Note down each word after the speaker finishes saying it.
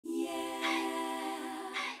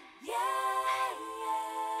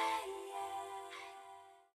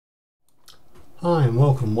Hi and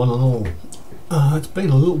welcome one and all. It's been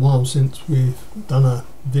a little while since we've done a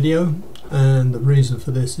video, and the reason for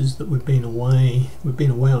this is that we've been away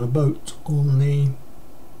on a boat on the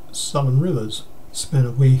Southern Rivers. Spent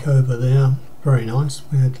a week over there, very nice.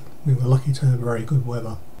 We were lucky to have very good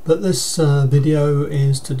weather. But this video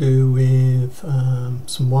is to do with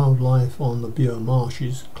some wildlife on the Bure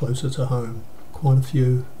marshes closer to home. Quite a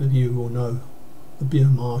few of you will know the Bure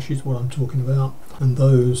Marsh is what I'm talking about, and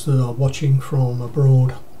those that are watching from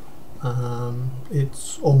abroad,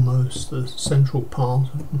 it's almost the central part,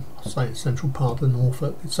 I say central part of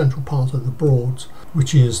Norfolk, it's central part of the Broads,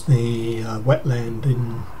 which is the wetland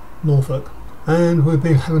in Norfolk. And we've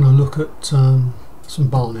been having a look at some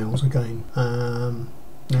barn owls again.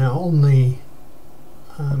 Now on the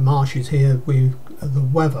marshes here, the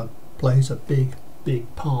weather plays a big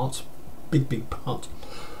part.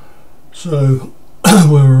 So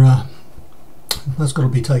that's got to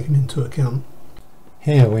be taken into account.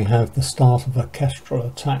 Here we have the start of a kestrel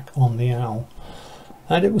attack on the owl,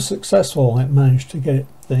 and it was successful. It managed to get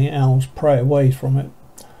the owl's prey away from it,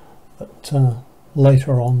 but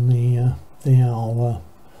later on the owl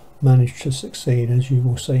managed to succeed, as you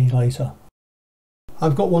will see later.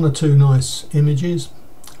 I've got one or two nice images.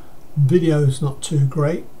 Video's not too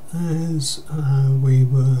great, as we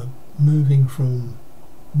were moving from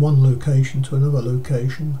one location to another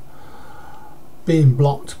location, being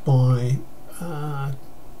blocked by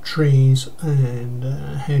trees and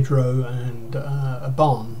hedgerow and a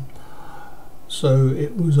barn, so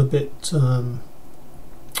it was a bit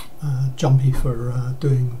jumpy for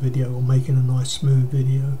doing video or making a nice smooth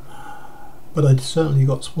video. But I certainly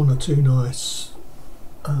got one or two nice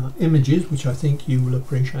images which I think you will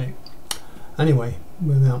appreciate. Anyway,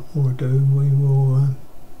 without more ado, we will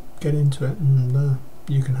get into it, and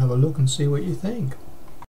you can have a look and see what you think.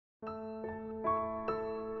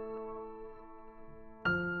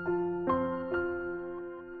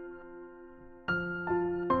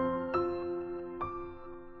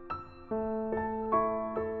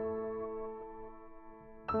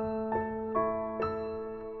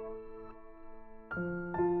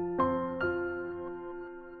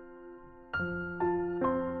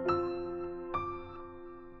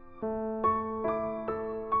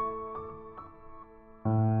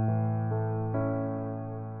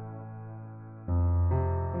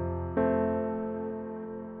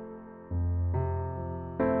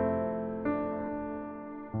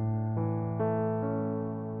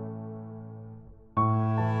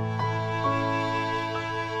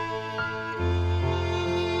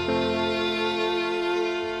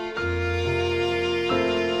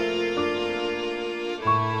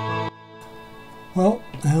 Well,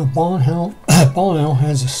 our barn owl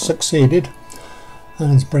has succeeded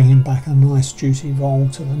and is bringing back a nice juicy vole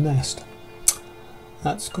to the nest.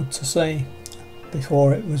 That's good to see.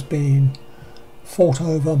 Before, it was being fought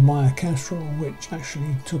over by a kestrel, which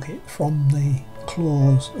actually took it from the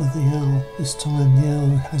claws of the owl. This time the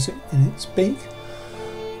owl has it in its beak.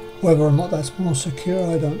 Whether or not that's more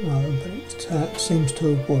secure, I don't know, but it seems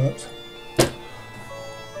to have worked.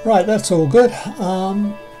 Right, that's all good.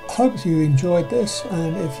 Hope you enjoyed this,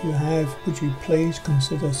 and if you have, would you please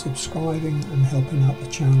consider subscribing and helping out the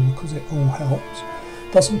channel, because it all helps.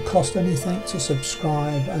 Doesn't cost anything to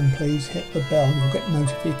subscribe, and please hit the bell, you'll get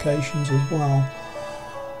notifications as well,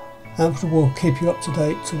 and we'll keep you up to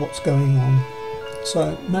date to what's going on.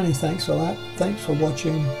 So many thanks for that. Thanks for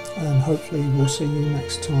watching, and hopefully we'll see you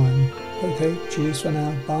next time. Okay, cheers for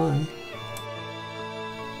now, bye.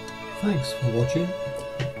 Thanks for watching.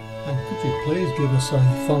 And could you please give us a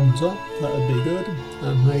thumbs up, that would be good,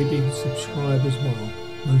 and maybe subscribe as well.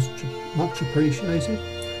 Much appreciated,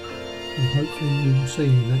 and hopefully we will see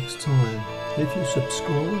you next time. If you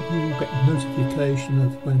subscribe, you will get a notification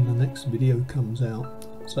of when the next video comes out.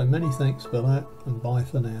 So many thanks for that, and bye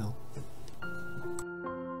for now.